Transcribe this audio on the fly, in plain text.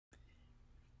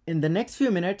In the next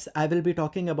few minutes, I will be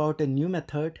talking about a new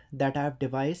method that I have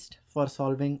devised for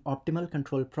solving optimal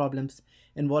control problems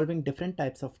involving different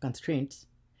types of constraints.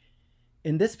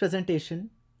 In this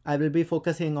presentation, I will be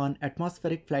focusing on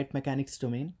atmospheric flight mechanics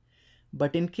domain,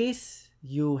 but in case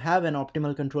you have an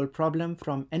optimal control problem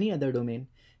from any other domain,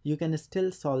 you can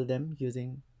still solve them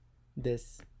using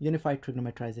this unified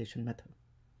trigonometrization method.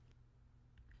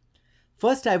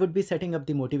 First, I would be setting up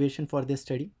the motivation for this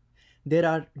study. There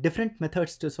are different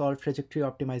methods to solve trajectory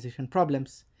optimization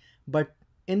problems, but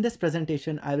in this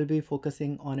presentation, I will be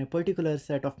focusing on a particular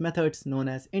set of methods known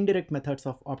as indirect methods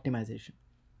of optimization.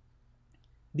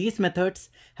 These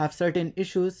methods have certain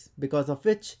issues because of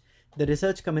which the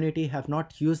research community have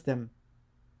not used them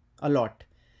a lot.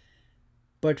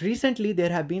 But recently,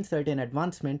 there have been certain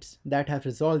advancements that have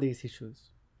resolved these issues.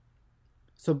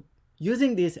 So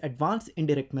using these advanced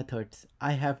indirect methods,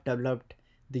 I have developed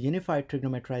the unified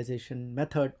trigonometrization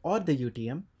method, or the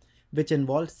UTM, which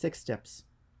involves 6 steps.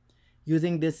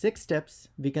 Using these 6 steps,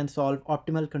 we can solve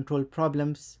optimal control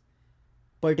problems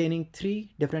pertaining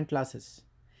 3 different classes.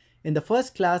 In the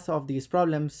first class of these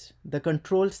problems, the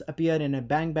controls appear in a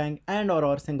bang-bang and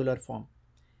or singular form.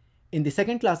 In the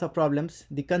second class of problems,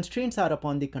 the constraints are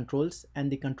upon the controls and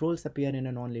the controls appear in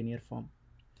a nonlinear form.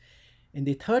 In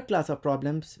the third class of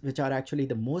problems, which are actually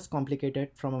the most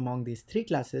complicated from among these 3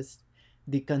 classes,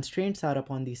 the constraints are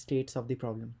upon the states of the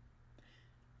problem.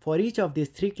 For each of these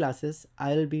 3 classes,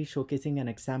 I will be showcasing an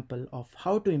example of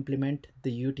how to implement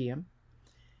the UTM.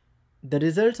 The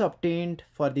results obtained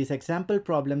for these example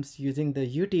problems using the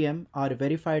UTM are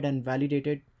verified and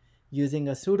validated using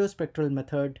a pseudospectral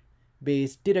method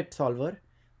based direct solver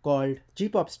called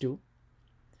GPOPS2.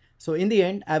 So in the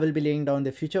end, I will be laying down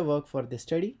the future work for this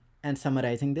study and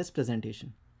summarizing this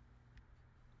presentation.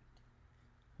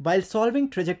 While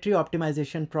solving trajectory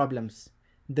optimization problems,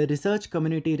 the research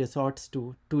community resorts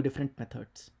to 2 different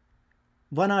methods.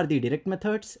 One are the direct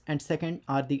methods and second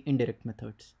are the indirect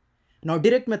methods. Now,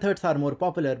 direct methods are more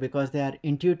popular because they are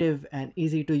intuitive and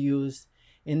easy to use.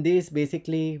 In these,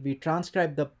 basically, we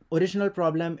transcribe the original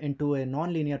problem into a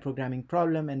nonlinear programming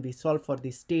problem and we solve for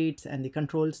the states and the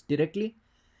controls directly.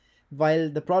 While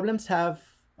the problems have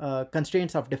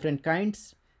constraints of different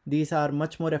kinds, these are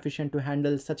much more efficient to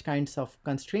handle such kinds of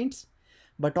constraints,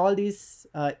 but all these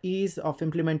ease of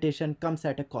implementation comes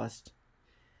at a cost.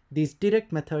 These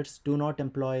direct methods do not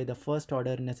employ the first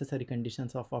order necessary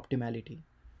conditions of optimality.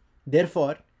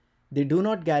 Therefore, they do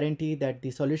not guarantee that the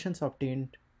solutions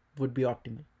obtained would be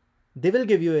optimal. They will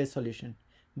give you a solution,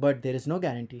 but there is no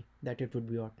guarantee that it would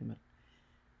be optimal.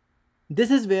 This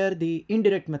is where the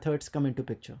indirect methods come into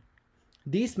picture.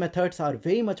 These methods are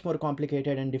very much more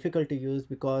complicated and difficult to use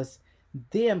because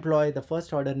they employ the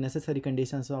first order necessary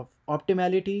conditions of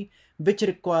optimality, which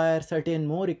require certain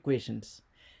more equations.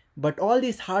 But all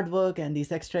this hard work and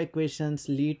these extra equations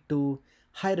lead to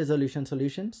high resolution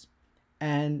solutions,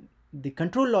 and the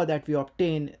control law that we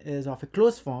obtain is of a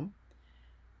closed form,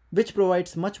 which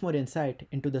provides much more insight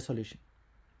into the solution.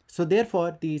 So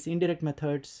therefore, these indirect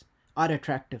methods are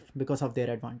attractive because of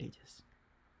their advantages.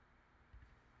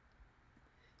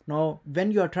 Now,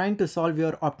 when you are trying to solve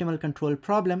your optimal control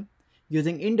problem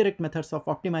using indirect methods of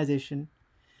optimization,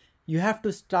 you have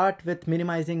to start with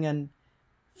minimizing an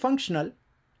functional,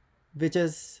 which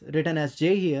is written as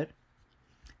J here,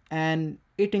 and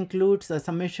it includes a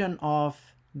summation of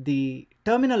the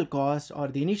terminal cost or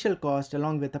the initial cost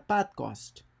along with a path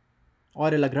cost or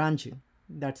a Lagrangian.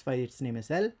 That's why its name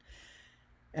is L.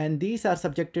 And these are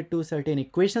subjected to certain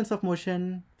equations of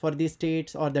motion for these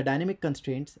states or the dynamic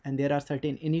constraints, and there are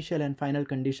certain initial and final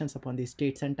conditions upon these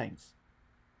states and times.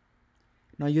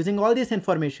 Now, using all this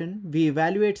information, we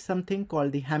evaluate something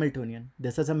called the Hamiltonian.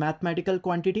 This is a mathematical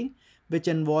quantity which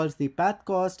involves the path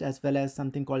cost as well as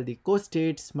something called the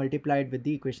co-states multiplied with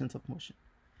the equations of motion.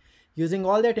 Using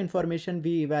all that information,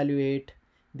 we evaluate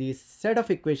the set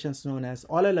of equations known as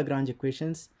Euler-Lagrange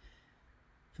equations.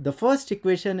 The first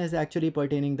equation is actually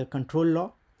pertaining the control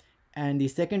law, and the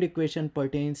second equation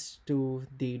pertains to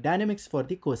the dynamics for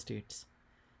the co-states.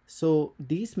 So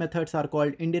these methods are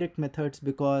called indirect methods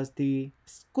because the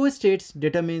co-states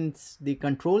determines the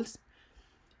controls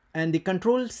and the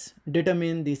controls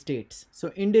determine the states.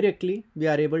 So indirectly, we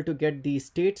are able to get the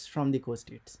states from the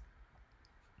co-states.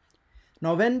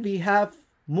 Now, when we have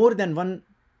more than one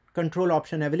control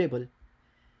option available,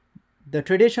 the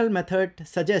traditional method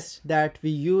suggests that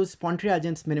we use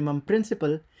Pontryagin's minimum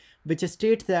principle, which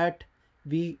states that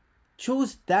we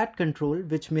choose that control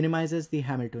which minimizes the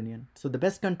Hamiltonian. So the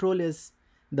best control is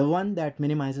the one that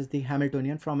minimizes the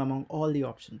Hamiltonian from among all the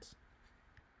options.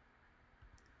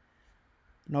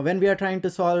 Now, when we are trying to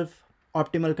solve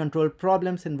optimal control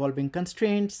problems involving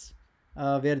constraints,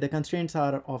 where the constraints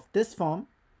are of this form,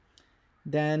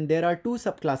 then there are two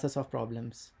subclasses of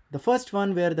problems. The first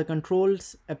one where the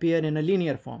controls appear in a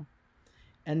linear form.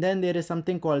 And then there is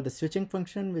something called the switching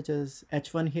function, which is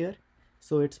h1 here.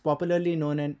 So it's popularly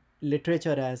known in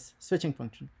literature as switching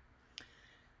function.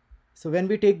 So when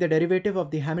we take the derivative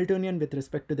of the Hamiltonian with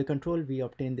respect to the control, we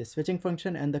obtain this switching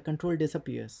function and the control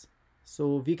disappears.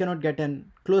 So we cannot get a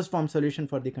closed form solution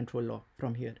for the control law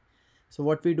from here. So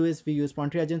what we do is we use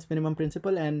Pontryagin's minimum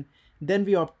principle, and then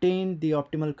we obtain the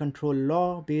optimal control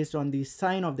law based on the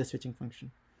sign of the switching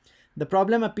function. The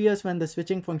problem appears when the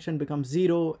switching function becomes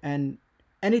 0, and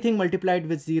anything multiplied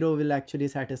with 0 will actually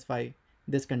satisfy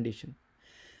this condition,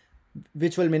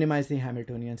 which will minimize the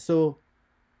Hamiltonian. So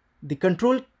the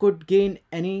control could gain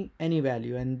any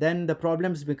value, and then the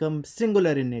problems become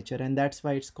singular in nature, and that's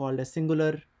why it's called a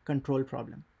singular control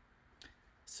problem.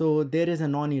 So there is a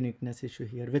non-uniqueness issue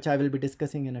here, which I will be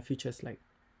discussing in a future slide.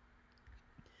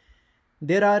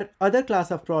 There are other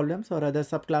class of problems or other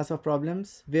subclass of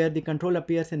problems where the control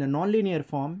appears in a nonlinear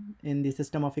form in the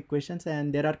system of equations,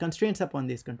 and there are constraints upon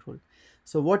this control.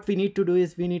 So what we need to do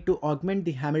is we need to augment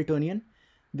the Hamiltonian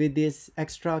with these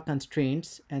extra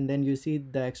constraints, and then you see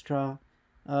the extra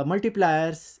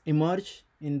multipliers emerge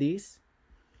in these,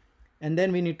 and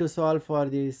then we need to solve for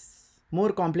this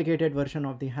more complicated version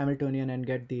of the Hamiltonian and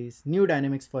get these new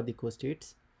dynamics for the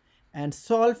co-states and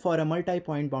solve for a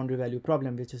multi-point boundary value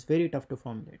problem, which is very tough to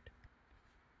formulate.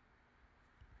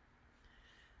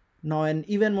 Now an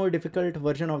even more difficult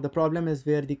version of the problem is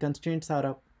where the constraints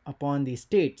are upon the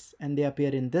states and they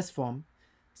appear in this form.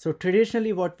 So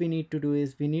traditionally what we need to do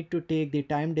is we need to take the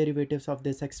time derivatives of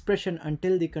this expression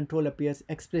until the control appears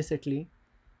explicitly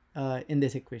in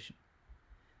this equation.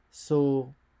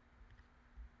 So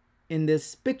in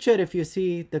this picture, if you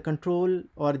see, the control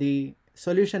or the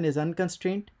solution is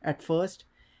unconstrained at first,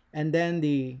 and then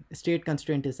the state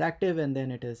constraint is active, and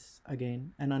then it is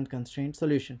again an unconstrained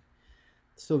solution.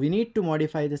 So we need to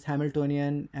modify this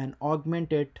Hamiltonian and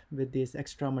augment it with this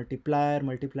extra multiplier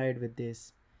multiplied with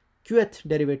this qth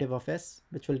derivative of s,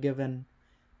 which will give an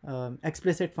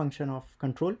explicit function of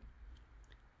control,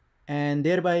 and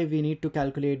thereby we need to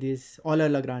calculate these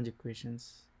Euler-Lagrange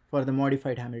equations for the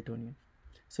modified Hamiltonian.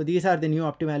 So these are the new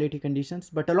optimality conditions,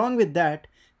 but along with that,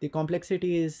 the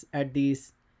complexity is at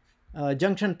these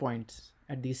junction points,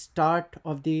 at the start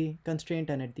of the constraint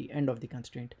and at the end of the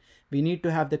constraint. We need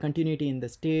to have the continuity in the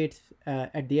states.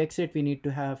 At the exit, we need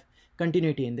to have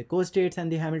continuity in the co-states and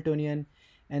the Hamiltonian.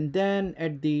 And then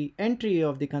at the entry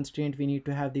of the constraint, we need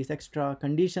to have these extra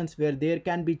conditions where there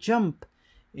can be jump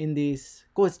in these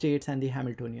co-states and the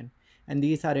Hamiltonian. And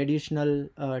these are additional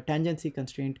tangency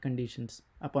constraint conditions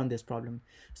upon this problem.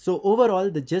 So overall,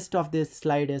 the gist of this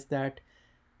slide is that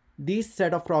these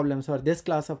set of problems or this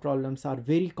class of problems are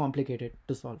very complicated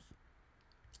to solve.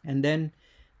 And then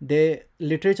the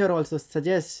literature also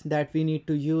suggests that we need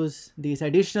to use these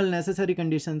additional necessary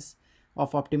conditions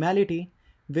of optimality,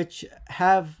 which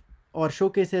have or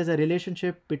showcases a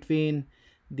relationship between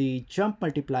the jump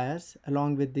multipliers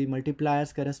along with the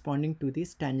multipliers corresponding to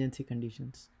these tangency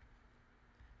conditions.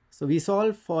 So we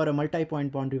solve for a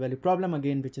multi-point boundary value problem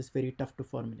again, which is very tough to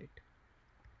formulate.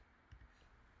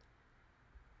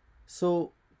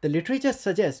 So the literature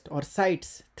suggests or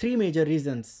cites three major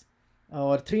reasons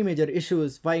or three major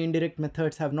issues why indirect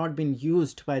methods have not been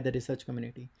used by the research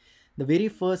community. The very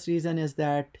first reason is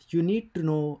that you need to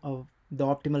know the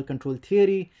optimal control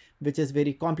theory, which is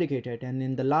very complicated. And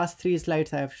in the last three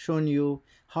slides, I have shown you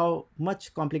how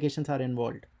much complications are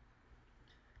involved.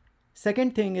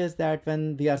 Second thing is that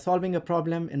when we are solving a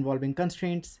problem involving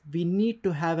constraints, we need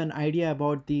to have an idea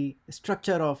about the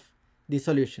structure of the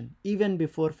solution even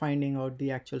before finding out the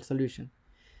actual solution.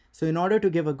 So in order to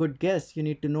give a good guess, you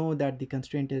need to know that the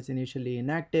constraint is initially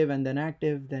inactive and then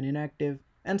active, then inactive,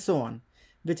 and so on,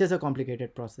 which is a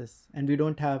complicated process, and we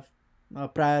don't have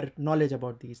prior knowledge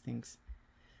about these things.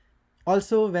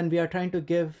 Also, when we are trying to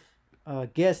give a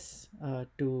guess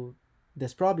to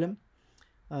this problem,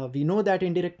 we know that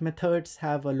indirect methods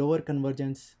have a lower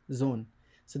convergence zone.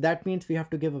 So that means we have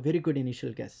to give a very good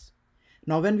initial guess.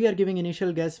 Now, when we are giving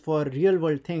initial guess for real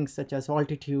world things such as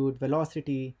altitude,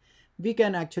 velocity, we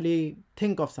can actually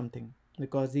think of something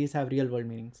because these have real world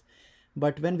meanings.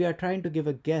 But when we are trying to give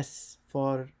a guess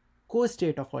for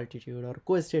co-state of altitude or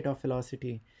co-state of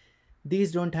velocity,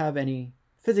 these don't have any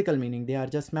physical meaning. They are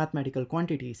just mathematical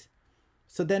quantities.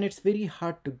 So then it's very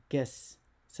hard to guess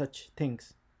such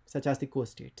things, such as the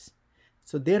co-states.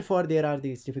 So therefore, there are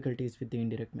these difficulties with the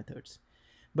indirect methods.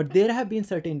 But there have been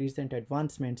certain recent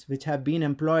advancements which have been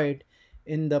employed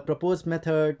in the proposed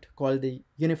method called the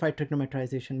unified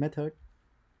trigonometrization method,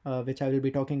 which I will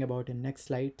be talking about in next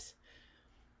slides.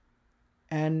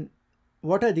 And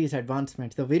what are these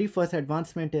advancements? The very first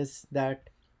advancement is that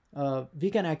we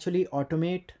can actually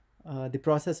automate the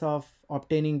process of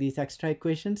obtaining these extra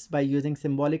equations by using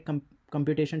symbolic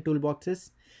computation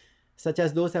toolboxes, such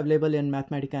as those available in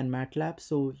Mathematica and MATLAB.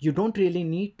 So you don't really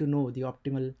need to know the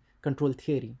optimal control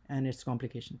theory and its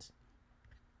complications.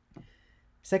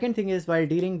 Second thing is, while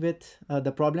dealing with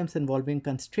the problems involving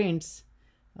constraints,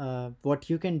 what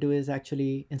you can do is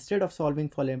actually, instead of solving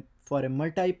for a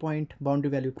multi-point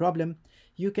boundary value problem,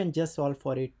 you can just solve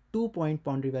for a 2-point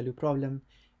boundary value problem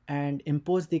and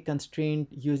impose the constraint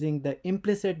using the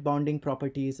implicit bounding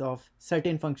properties of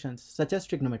certain functions, such as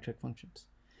trigonometric functions.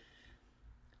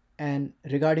 And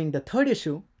regarding the third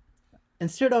issue,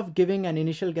 instead of giving an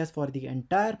initial guess for the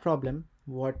entire problem,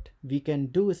 what we can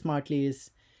do smartly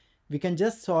is we can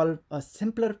just solve a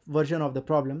simpler version of the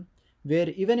problem, where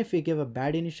even if we give a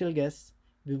bad initial guess,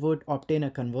 we would obtain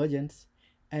a convergence,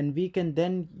 and we can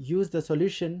then use the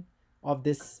solution of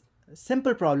this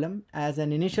simple problem as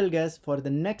an initial guess for the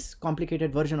next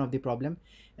complicated version of the problem,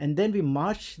 and then we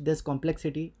march this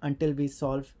complexity until we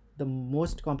solve the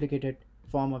most complicated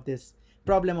form of this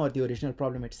problem or the original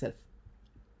problem itself.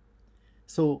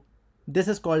 So this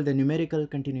is called the numerical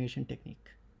continuation technique.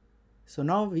 So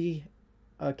now we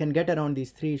can get around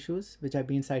these three issues which have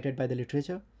been cited by the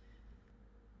literature.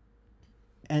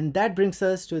 And that brings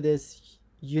us to this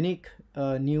unique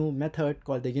new method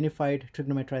called the unified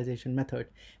trigonometrization method.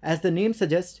 As the name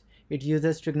suggests, it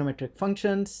uses trigonometric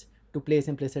functions to place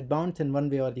implicit bounds in one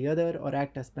way or the other, or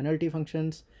act as penalty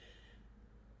functions.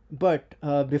 But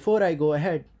before I go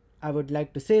ahead, I would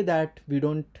like to say that we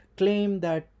don't claim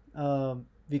that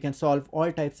we can solve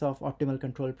all types of optimal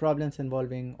control problems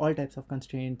involving all types of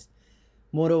constraints.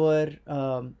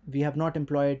 Moreover, we have not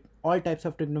employed all types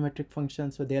of trigonometric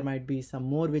functions, so there might be some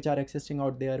more which are existing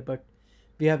out there, but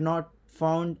we have not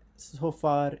found so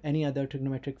far any other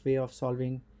trigonometric way of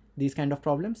solving these kind of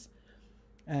problems.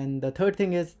 And the third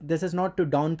thing is, this is not to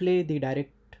downplay the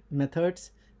direct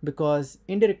methods, because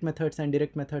indirect methods and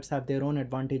direct methods have their own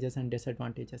advantages and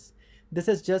disadvantages. This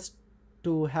is just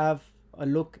to have a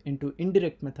look into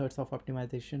indirect methods of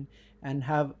optimization and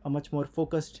have a much more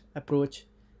focused approach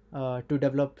to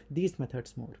develop these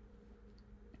methods more.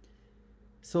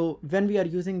 So when we are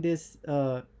using this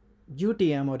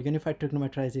UTM or unified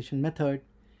trigonometrization method,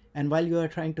 and while you are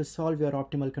trying to solve your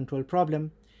optimal control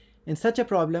problem, in such a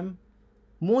problem,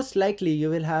 most likely you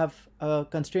will have a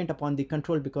constraint upon the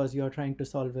control, because you are trying to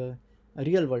solve a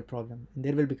real world problem, and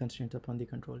there will be constraints upon the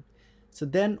control. So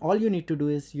then all you need to do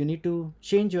is you need to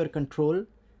change your control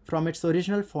from its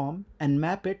original form and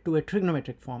map it to a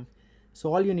trigonometric form.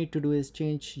 So all you need to do is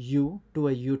change u to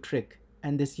a u trig,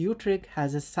 and this u trig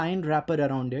has a sign wrapper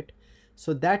around it.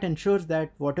 So that ensures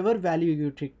that whatever value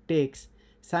u trig takes,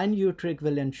 sin u trig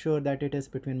will ensure that it is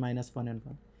between -1 and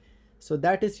 1. So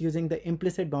that is using the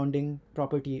implicit bounding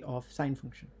property of sine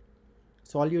function.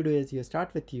 So all you do is you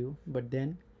start with u, but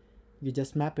then you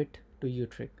just map it to u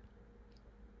trig.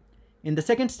 In the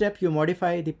second step, you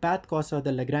modify the path cost or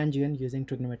the Lagrangian using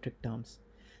trigonometric terms.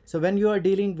 So when you are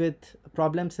dealing with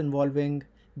problems involving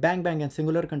bang-bang and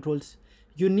singular controls,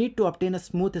 you need to obtain a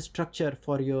smooth structure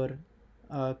for your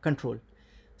control.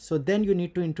 So then you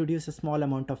need to introduce a small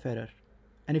amount of error.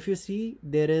 And if you see,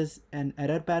 there is an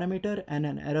error parameter and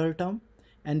an error term,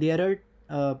 and the error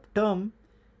term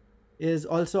is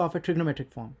also of a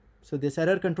trigonometric form. So this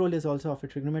error control is also of a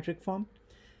trigonometric form.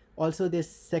 Also, this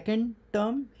second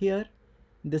term here,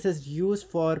 this is used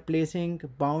for placing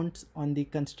bounds on the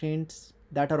constraints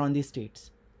that are on the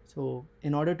states. So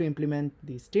in order to implement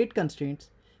the state constraints,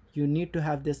 you need to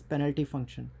have this penalty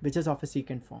function, which is of a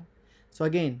secant form. So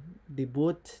again,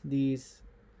 both these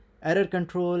error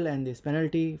control and this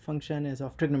penalty function is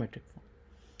of trigonometric form.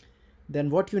 Then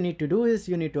what you need to do is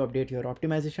you need to update your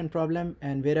optimization problem,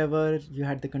 and wherever you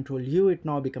had the control u, it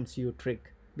now becomes u trig,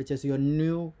 which is your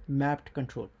new mapped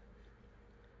control.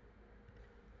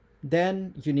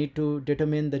 Then you need to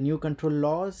determine the new control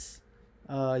laws.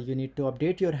 You need to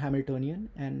update your Hamiltonian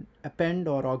and append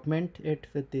or augment it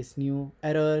with these new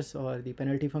errors or the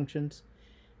penalty functions.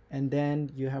 And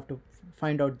then you have to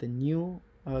find out the new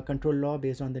control law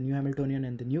based on the new Hamiltonian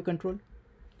and the new control.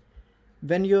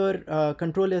 When your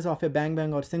control is of a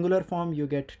bang-bang or singular form, you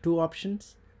get two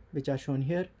options, which are shown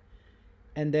here.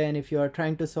 And then if you are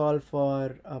trying to solve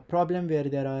for a problem where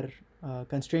there are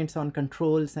constraints on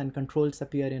controls and controls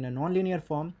appear in a nonlinear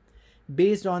form,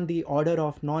 based on the order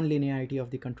of nonlinearity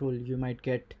of the control, you might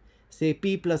get, say,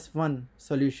 p+1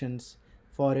 solutions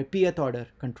for a pth order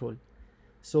control.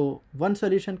 So one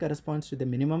solution corresponds to the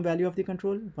minimum value of the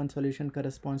control, one solution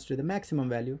corresponds to the maximum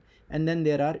value, and then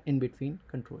there are in-between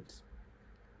controls.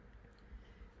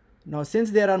 Now,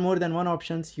 since there are more than one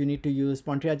options, you need to use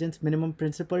Pontryagin's minimum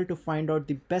principle to find out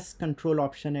the best control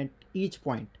option at each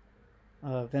point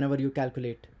whenever you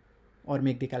calculate or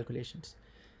make the calculations.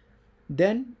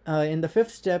 Then in the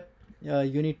fifth step,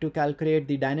 you need to calculate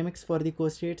the dynamics for the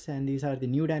co-states, and these are the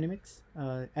new dynamics.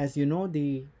 As you know,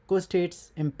 the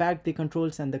co-states impact the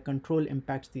controls and the control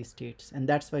impacts the states, and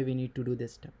that's why we need to do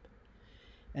this step.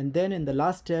 And then in the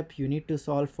last step, you need to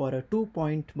solve for a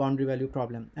 2-point boundary value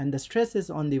problem, and the stress is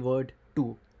on the word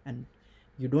 2, and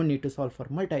you don't need to solve for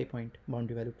multi-point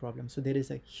boundary value problem. So there is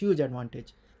a huge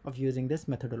advantage of using this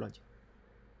methodology.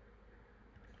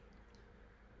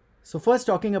 So first,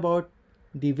 talking about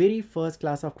the very first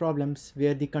class of problems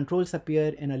where the controls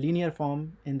appear in a linear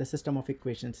form in the system of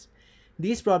equations.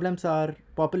 These problems are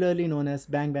popularly known as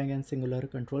bang-bang and singular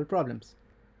control problems.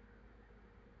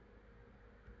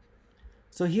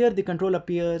 So here the control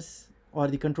appears, or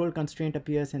the control constraint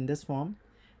appears in this form,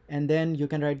 and then you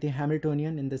can write the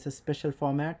Hamiltonian in this special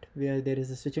format where there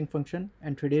is a switching function,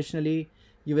 and traditionally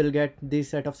you will get this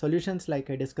set of solutions like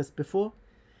I discussed before.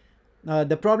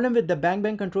 The problem with the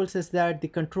bang-bang controls is that the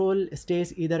control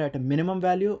stays either at a minimum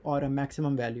value or a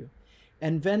maximum value.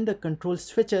 And when the control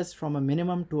switches from a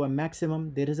minimum to a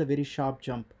maximum, there is a very sharp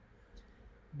jump.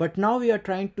 But now we are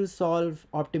trying to solve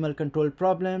optimal control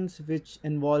problems, which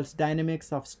involves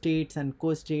dynamics of states and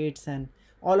co-states, and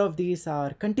all of these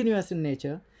are continuous in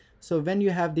nature. So when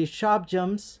you have these sharp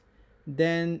jumps,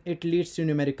 then it leads to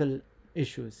numerical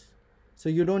issues. So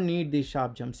you don't need these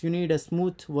sharp jumps. You need a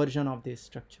smooth version of this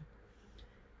structure.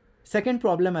 Second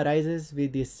problem arises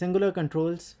with these singular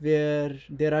controls where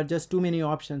there are just too many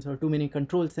options or too many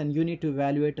controls, and you need to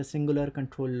evaluate a singular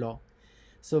control law.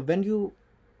 So when you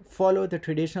follow the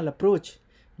traditional approach,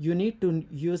 you need to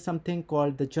use something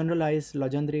called the generalized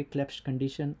Legendre-Klebsch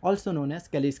condition, also known as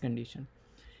Kelly's condition.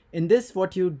 In this,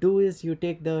 what you do is you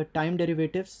take the time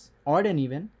derivatives, odd and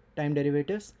even time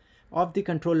derivatives of the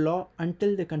control law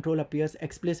until the control appears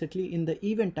explicitly in the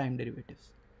even time derivatives.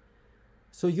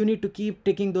 So you need to keep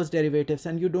taking those derivatives,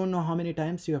 and you don't know how many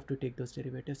times you have to take those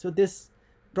derivatives. So this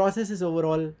process is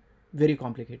overall very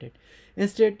complicated.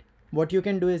 Instead, what you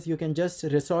can do is you can just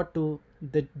resort to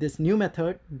this new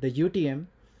method, the UTM,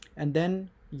 and then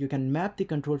you can map the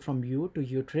control from U to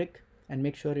U trig and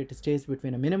make sure it stays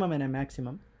between a minimum and a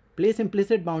maximum. Place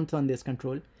implicit bounds on this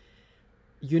control.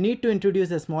 You need to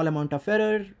introduce a small amount of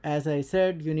error. As I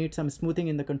said, you need some smoothing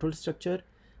in the control structure.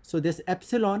 So this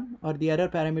epsilon, or the error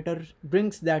parameter,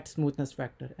 brings that smoothness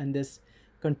factor, and this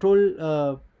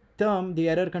control term, the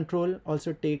error control,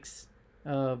 also takes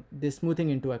this smoothing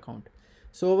into account.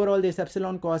 So overall, this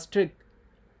epsilon cos trig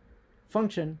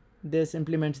function, this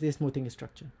implements the smoothing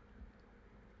structure.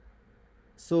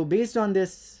 So based on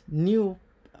this new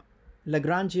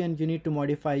Lagrangian, you need to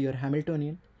modify your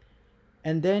Hamiltonian,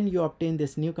 and then you obtain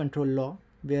this new control law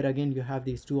where again you have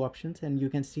these two options, and you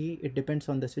can see it depends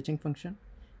on the switching function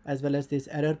as well as this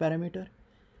error parameter,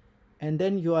 and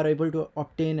then you are able to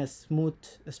obtain a smooth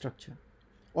structure.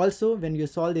 Also, when you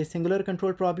solve the singular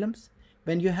control problems,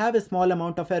 when you have a small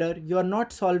amount of error, you are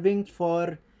not solving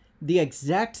for the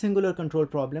exact singular control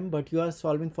problem, but you are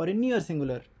solving for a near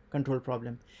singular control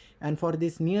problem. And for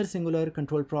this near singular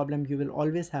control problem, you will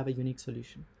always have a unique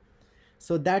solution.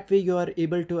 So that way you are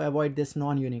able to avoid this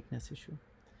non-uniqueness issue.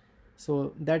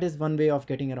 So that is one way of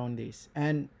getting around this.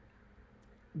 And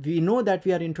we know that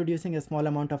we are introducing a small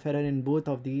amount of error in both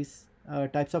of these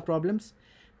types of problems,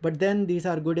 but then these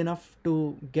are good enough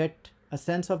to get a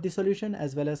sense of the solution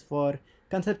as well as for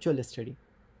conceptual study.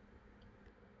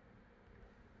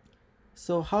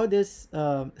 So how this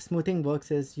smoothing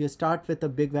works is you start with a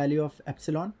big value of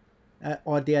epsilon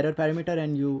or the error parameter,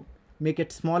 and you make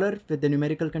it smaller with the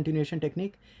numerical continuation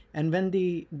technique, and when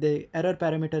the error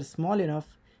parameter is small enough,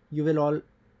 you will all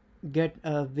get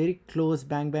a very close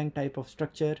bang-bang type of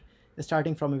structure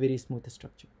starting from a very smooth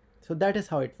structure. So that is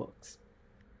how it works.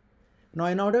 Now,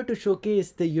 in order to showcase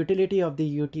the utility of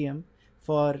the UTM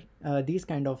for these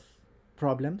kind of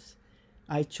problems,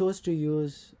 I chose to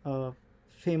use a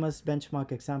famous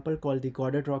benchmark example called the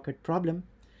Goddard rocket problem,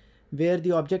 where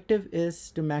the objective is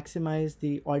to maximize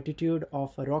the altitude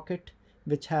of a rocket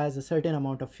which has a certain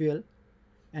amount of fuel,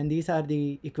 and these are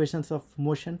the equations of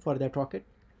motion for that rocket,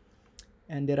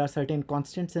 and there are certain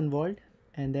constants involved,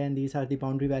 and then these are the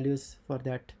boundary values for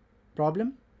that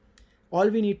problem. All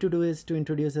we need to do is to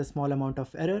introduce a small amount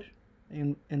of error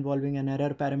involving an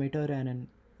error parameter and an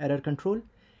error control,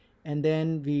 and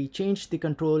then we change the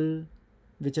control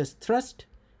which is thrust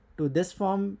to this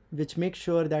form, which makes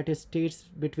sure that it stays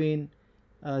between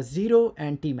 0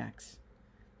 and Tmax.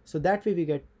 So that way we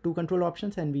get two control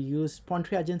options, and we use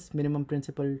Pontryagin's minimum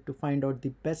principle to find out the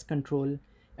best control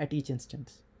at each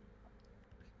instance.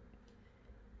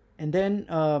 And then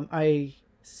I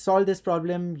solve this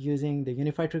problem using the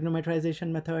unified trigonometrization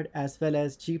method as well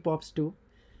as GPOPs2.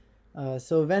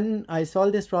 So when I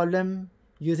solve this problem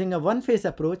using a one-phase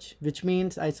approach, which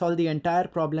means I solve the entire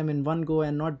problem in one go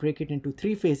and not break it into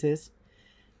three phases,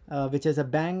 which is a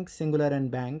bang, singular,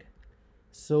 and bang.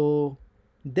 So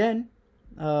then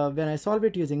when I solve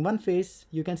it using one phase,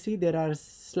 you can see there are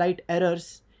slight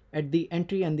errors at the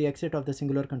entry and the exit of the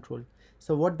singular control.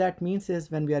 So what that means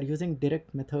is, when we are using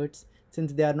direct methods,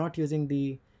 since they are not using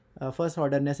the first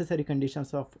order necessary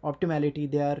conditions of optimality,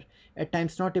 they are at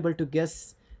times not able to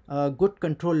guess good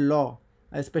control law,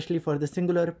 especially for the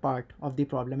singular part of the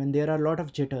problem, and there are a lot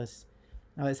of jitters,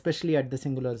 especially at the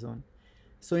singular zone.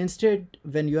 So instead,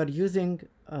 when you are using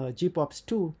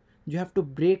GPOPs2, you have to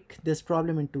break this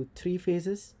problem into three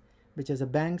phases, which is a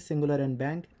bang, singular, and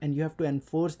bang, and you have to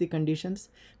enforce the conditions.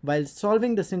 While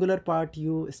solving the singular part,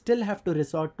 you still have to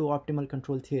resort to optimal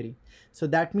control theory. So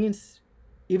that means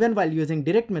even while using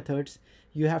direct methods,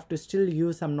 you have to still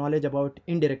use some knowledge about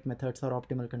indirect methods or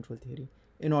optimal control theory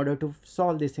in order to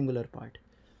solve the singular part.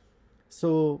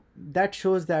 So that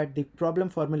shows that the problem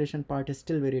formulation part is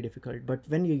still very difficult. But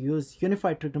when you use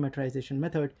unified trigonometrization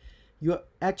method, you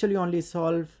actually only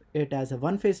solve it as a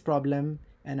one-phase problem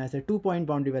and as a two-point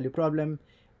boundary value problem,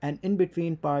 and in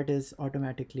between part is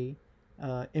automatically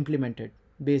implemented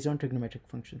based on trigonometric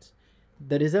functions.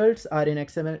 The results are in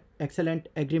excellent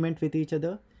agreement with each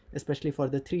other, especially for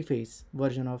the three-phase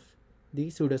version of the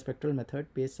pseudospectral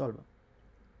method-based solver.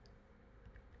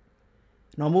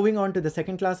 Now moving on to the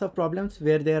second class of problems,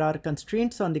 where there are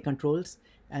constraints on the controls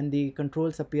and the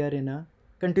controls appear in a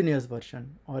continuous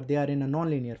version, or they are in a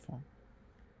nonlinear form.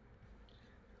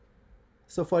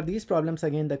 So for these problems,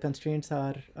 again, the constraints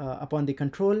are upon the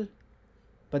control,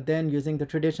 but then using the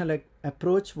traditional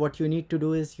approach, what you need to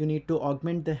do is you need to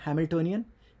augment the Hamiltonian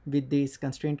with these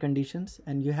constraint conditions,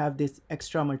 and you have these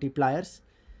extra multipliers.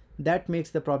 That makes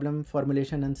the problem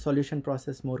formulation and solution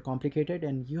process more complicated,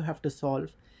 and you have to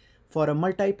solve for a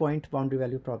multi-point boundary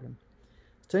value problem.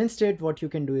 So instead, what you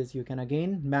can do is you can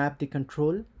again map the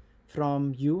control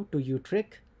from U to U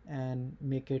trick and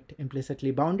make it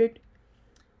implicitly bounded.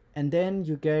 And then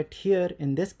you get here,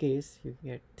 in this case, you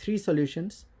get three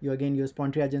solutions. You again use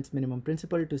Pontryagin's minimum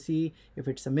principle to see if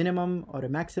it's a minimum or a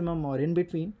maximum or in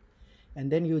between.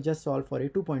 And then you just solve for a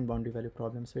two-point boundary value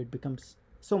problem. So it becomes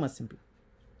so much simpler.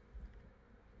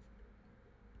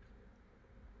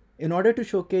 In order to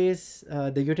showcase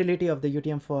the utility of the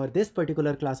UTM for this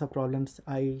particular class of problems,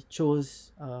 I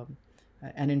chose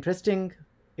an interesting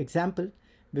example,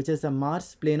 which is a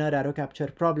Mars planar arrow capture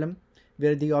problem,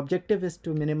 where the objective is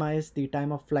to minimize the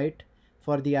time of flight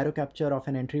for the arrow capture of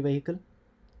an entry vehicle.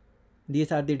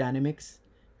 These are the dynamics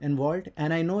involved,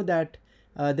 and I know that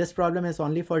this problem is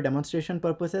only for demonstration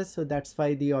purposes, so that's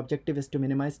why the objective is to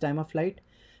minimize time of flight,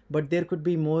 but there could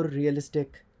be more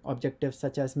realistic objectives,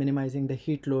 such as minimizing the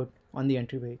heat load on the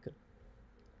entry vehicle.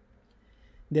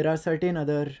 There are certain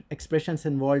other expressions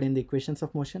involved in the equations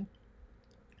of motion.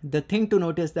 The thing to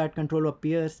note is that control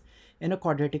appears in a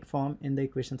quadratic form in the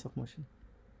equations of motion.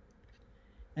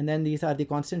 And then these are the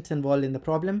constants involved in the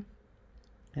problem,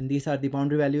 and these are the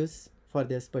boundary values for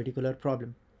this particular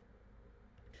problem.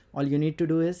 All you need to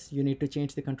do is you need to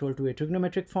change the control to a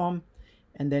trigonometric form,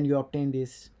 and then you obtain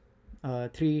these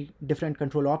three different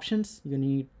control options. You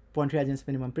need Pontryagin's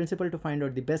minimum principle to find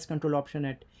out the best control option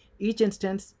at each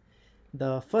instance.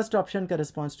 The first option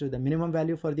corresponds to the minimum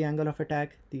value for the angle of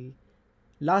attack. The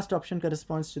last option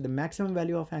corresponds to the maximum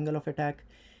value of angle of attack,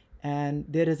 and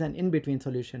there is an in-between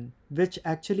solution which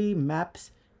actually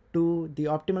maps to the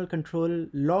optimal control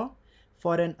law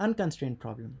for an unconstrained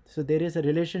problem. So there is a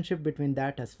relationship between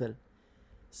that as well.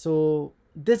 So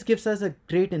this gives us a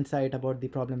great insight about the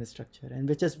problem structure, and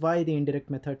which is why the indirect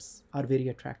methods are very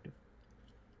attractive.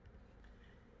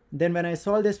 Then when I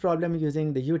solve this problem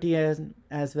using the UTM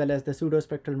as well as the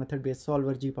pseudospectral method-based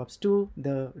solver GPOPs2,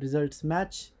 the results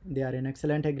match. They are in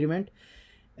excellent agreement,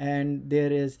 and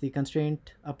there is the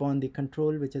constraint upon the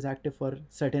control which is active for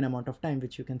certain amount of time,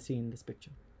 which you can see in this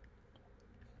picture.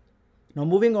 Now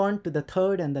moving on to the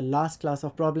third and the last class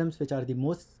of problems, which are the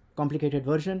most complicated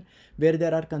version, where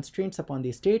there are constraints upon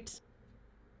the states.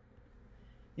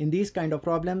 In these kind of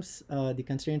problems, the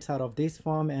constraints are of this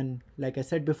form, and like I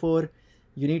said before,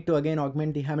 you need to again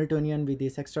augment the Hamiltonian with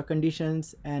these extra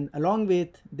conditions, and along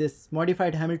with this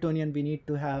modified Hamiltonian, we need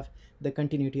to have the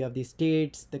continuity of the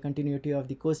states, the continuity of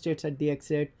the co-states at the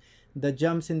exit, the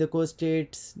jumps in the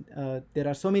co-states, there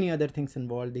are so many other things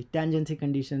involved, the tangency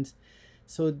conditions.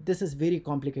 So this is very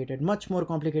complicated, much more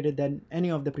complicated than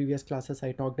any of the previous classes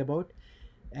I talked about.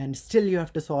 And still you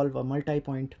have to solve a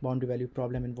multi-point boundary value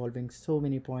problem involving so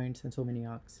many points and so many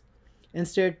arcs.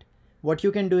 Instead, what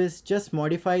you can do is just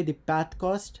modify the path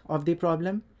cost of the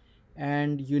problem,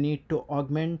 and you need to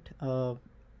augment a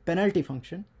penalty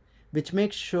function, which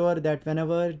makes sure that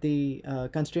whenever the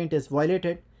constraint is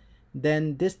violated,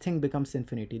 then this thing becomes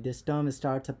infinity. This term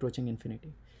starts approaching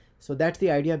infinity. So that's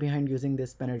the idea behind using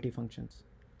these penalty functions.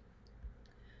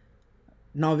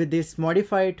 Now with this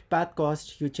modified path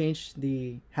cost, you change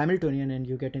the Hamiltonian and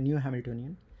you get a new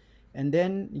Hamiltonian. And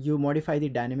then you modify the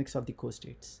dynamics of the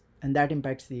co-states. And that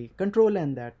impacts the control,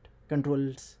 and that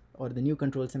controls, or the new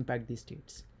controls, impact the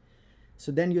states.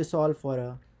 So then you solve for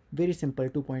a very simple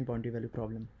 2-point boundary value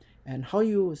problem. And how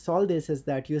you solve this is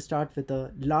that you start with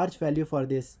a large value for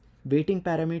this weighting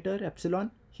parameter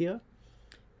epsilon here.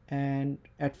 And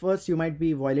at first you might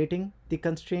be violating the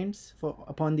constraints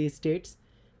upon these states,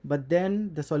 but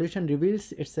then the solution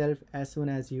reveals itself as soon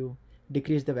as you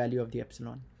decrease the value of the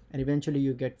epsilon, and eventually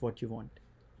you get what you want.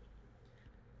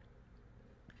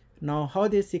 Now how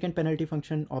this secant penalty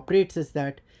function operates is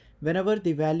that whenever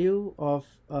the value of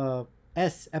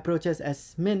S approaches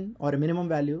S min, or a minimum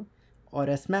value, or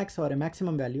S max, or a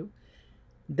maximum value,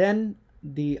 then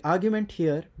the argument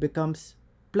here becomes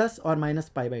plus or minus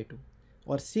pi by 2,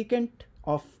 or secant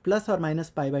of plus or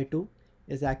minus pi by 2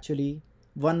 is actually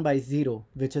 1 by 0,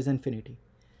 which is infinity.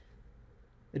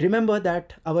 Remember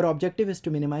that our objective is to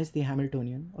minimize the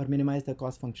Hamiltonian, or minimize the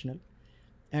cost functional.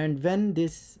 And when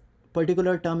this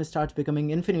particular term starts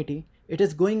becoming infinity, it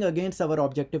is going against our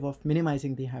objective of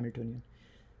minimizing the Hamiltonian.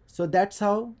 So that's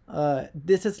how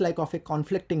this is like of a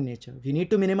conflicting nature. We need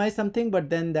to minimize something, but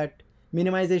then that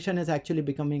minimization is actually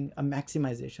becoming a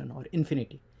maximization, or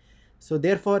infinity. So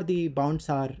therefore the bounds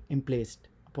are emplaced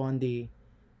upon the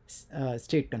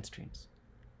state constraints.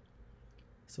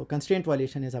 So constraint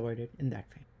violation is avoided in that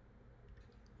way.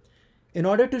 In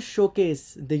order to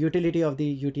showcase the utility of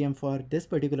the UTM for this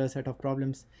particular set of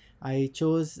problems, I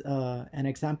chose an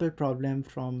example problem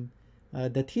from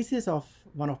the thesis of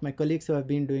one of my colleagues who have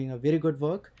been doing a very good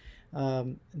work.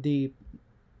 The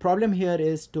problem here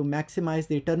is to maximize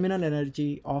the terminal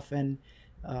energy of an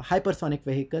hypersonic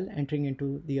vehicle entering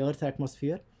into the Earth's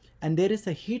atmosphere. And there is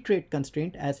a heat rate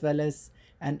constraint as well as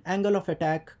an angle of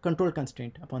attack control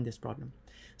constraint upon this problem.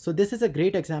 So this is a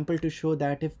great example to show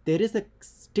that if there is a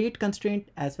state constraint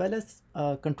as well as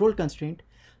a control constraint,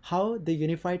 how the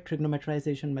unified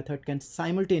trigonometrization method can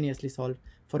simultaneously solve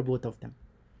for both of them.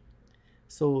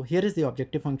 So here is the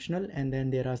objective functional, and then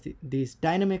there are these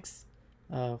dynamics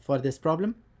for this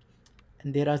problem.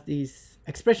 And there are these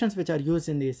expressions which are used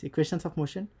in these equations of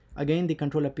motion. Again, the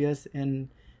control appears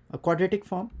in a quadratic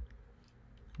form.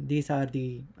 These are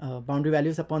the boundary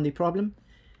values upon the problem.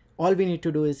 All we need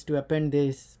to do is to append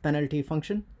this penalty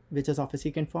function, which is of a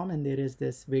secant form, and there is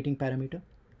this weighting parameter.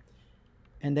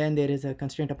 And then there is a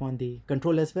constraint upon the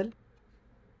control as well.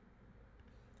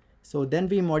 So then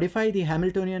we modify the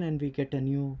Hamiltonian and we get a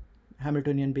new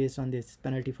Hamiltonian based on this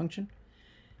penalty function.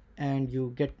 And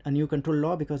you get a new control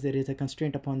law because there is a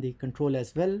constraint upon the control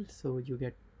as well. So you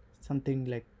get something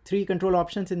like 3 control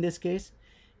options in this case.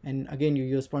 And again, you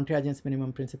use Pontryagin's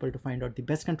minimum principle to find out the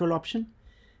best control option.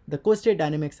 The co-state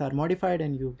dynamics are modified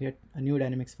and you get a new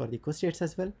dynamics for the co-states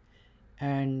as well.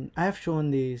 And I have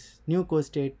shown these new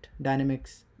co-state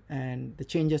dynamics, and the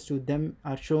changes to them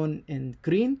are shown in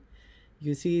green.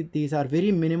 You see these are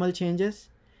very minimal changes.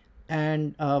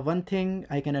 And one thing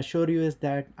I can assure you is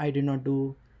that I did not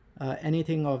do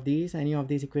any of these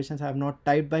equations I have not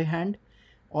typed by hand.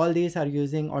 All these are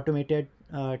using automated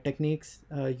techniques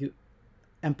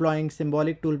employing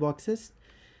symbolic toolboxes.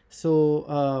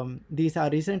 So these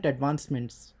are recent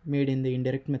advancements made in the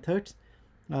indirect methods,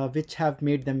 which have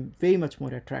made them way much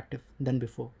more attractive than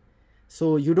before.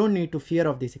 So you don't need to fear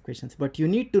of these equations, but you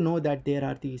need to know that there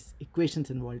are these equations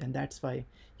involved, and that's why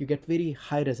you get very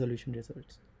high resolution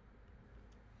results.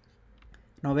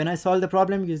 Now when I solve the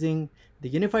problem using the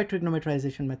unified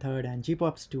trigonometrization method and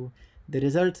GPOPs2, the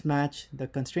results match, the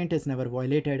constraint is never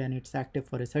violated, and it's active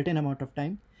for a certain amount of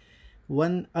time.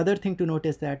 One other thing to note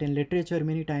is that in literature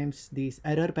many times these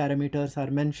error parameters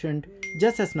are mentioned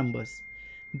just as numbers,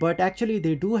 but actually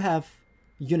they do have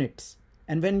units.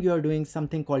 And when you are doing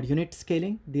something called unit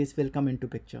scaling, these will come into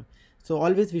picture. So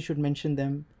always we should mention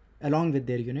them along with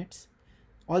their units.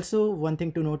 Also, one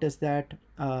thing to note is that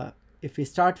if we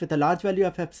start with a large value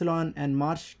of epsilon and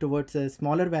march towards a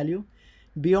smaller value,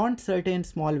 beyond certain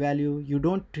small value, you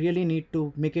don't really need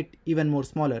to make it even more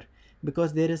smaller,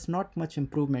 because there is not much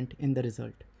improvement in the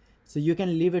result. So you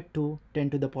can leave it to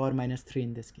 10 to the power minus 3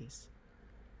 in this case.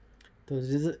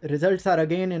 Those results are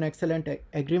again in excellent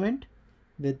agreement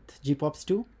with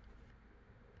GPOPs2.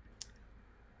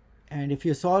 And if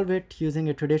you solve it using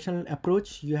a traditional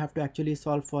approach, you have to actually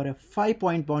solve for a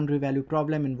 5-point boundary value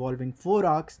problem involving 4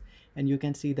 arcs, and you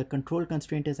can see the control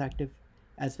constraint is active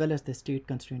as well as the state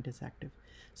constraint is active.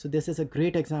 So this is a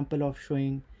great example of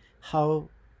showing how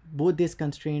both these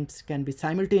constraints can be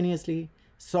simultaneously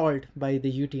solved by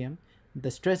the UTM.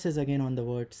 The stress is again on the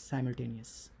word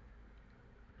simultaneous.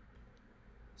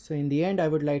 So in the end, I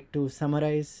would like to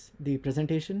summarize the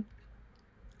presentation.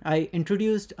 I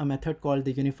introduced a method called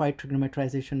the unified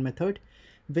trigonometrization method,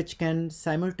 which can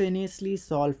simultaneously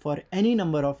solve for any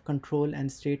number of control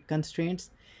and state constraints.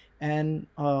 And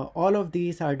all of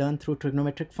these are done through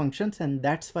trigonometric functions, and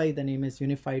that's why the name is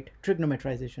unified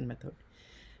trigonometrization method.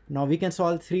 Now we can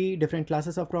solve 3 different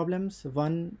classes of problems.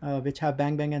 One which have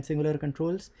bang bang and singular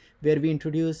controls, where we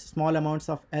introduce small amounts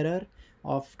of error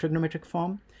of trigonometric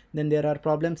form. Then there are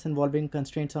problems involving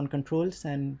constraints on controls,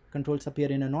 and controls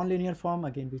appear in a nonlinear form.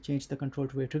 Again, we change the control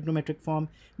to a trigonometric form.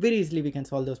 Very easily we can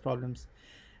solve those problems.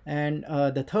 And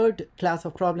the third class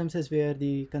of problems is where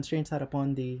the constraints are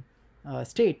upon the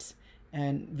states,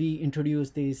 and we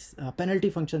introduce these penalty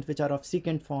functions which are of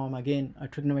secant form, again a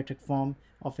trigonometric form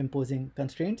of imposing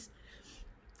constraints.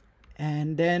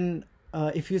 And then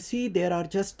if you see, there are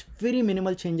just very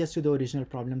minimal changes to the original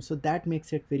problem, so that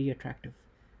makes it very attractive,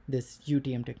 this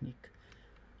UTM technique.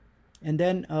 And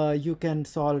then you can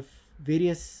solve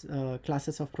various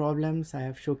classes of problems. I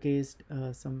have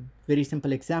showcased some very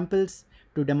simple examples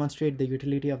to demonstrate the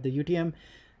utility of the UTM.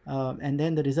 And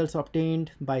then the results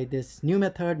obtained by this new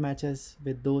method matches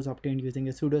with those obtained using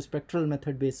a pseudo-spectral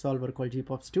method-based solver called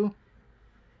GPOPs2.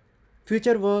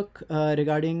 Future work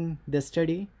regarding this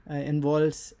study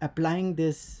involves applying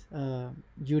this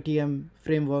UTM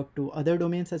framework to other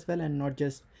domains as well, and not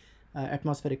just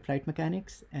atmospheric flight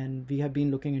mechanics. And we have been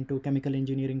looking into chemical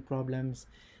engineering problems,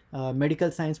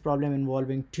 medical science problem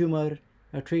involving tumor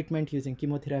treatment using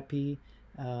chemotherapy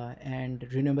and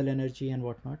renewable energy and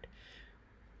whatnot.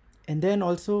 And then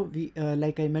also, we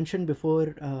like I mentioned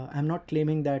before, I'm not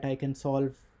claiming that I can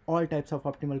solve all types of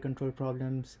optimal control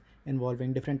problems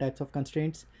involving different types of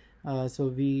constraints. So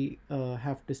we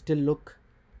have to still look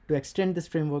to extend this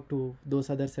framework to those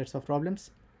other sets of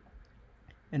problems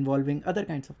involving other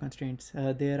kinds of constraints.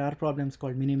 There are problems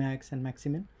called minimax and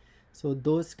maximin. So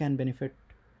those can benefit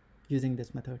using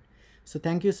this method. So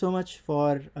thank you so much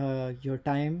for your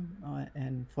time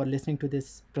and for listening to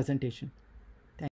this presentation.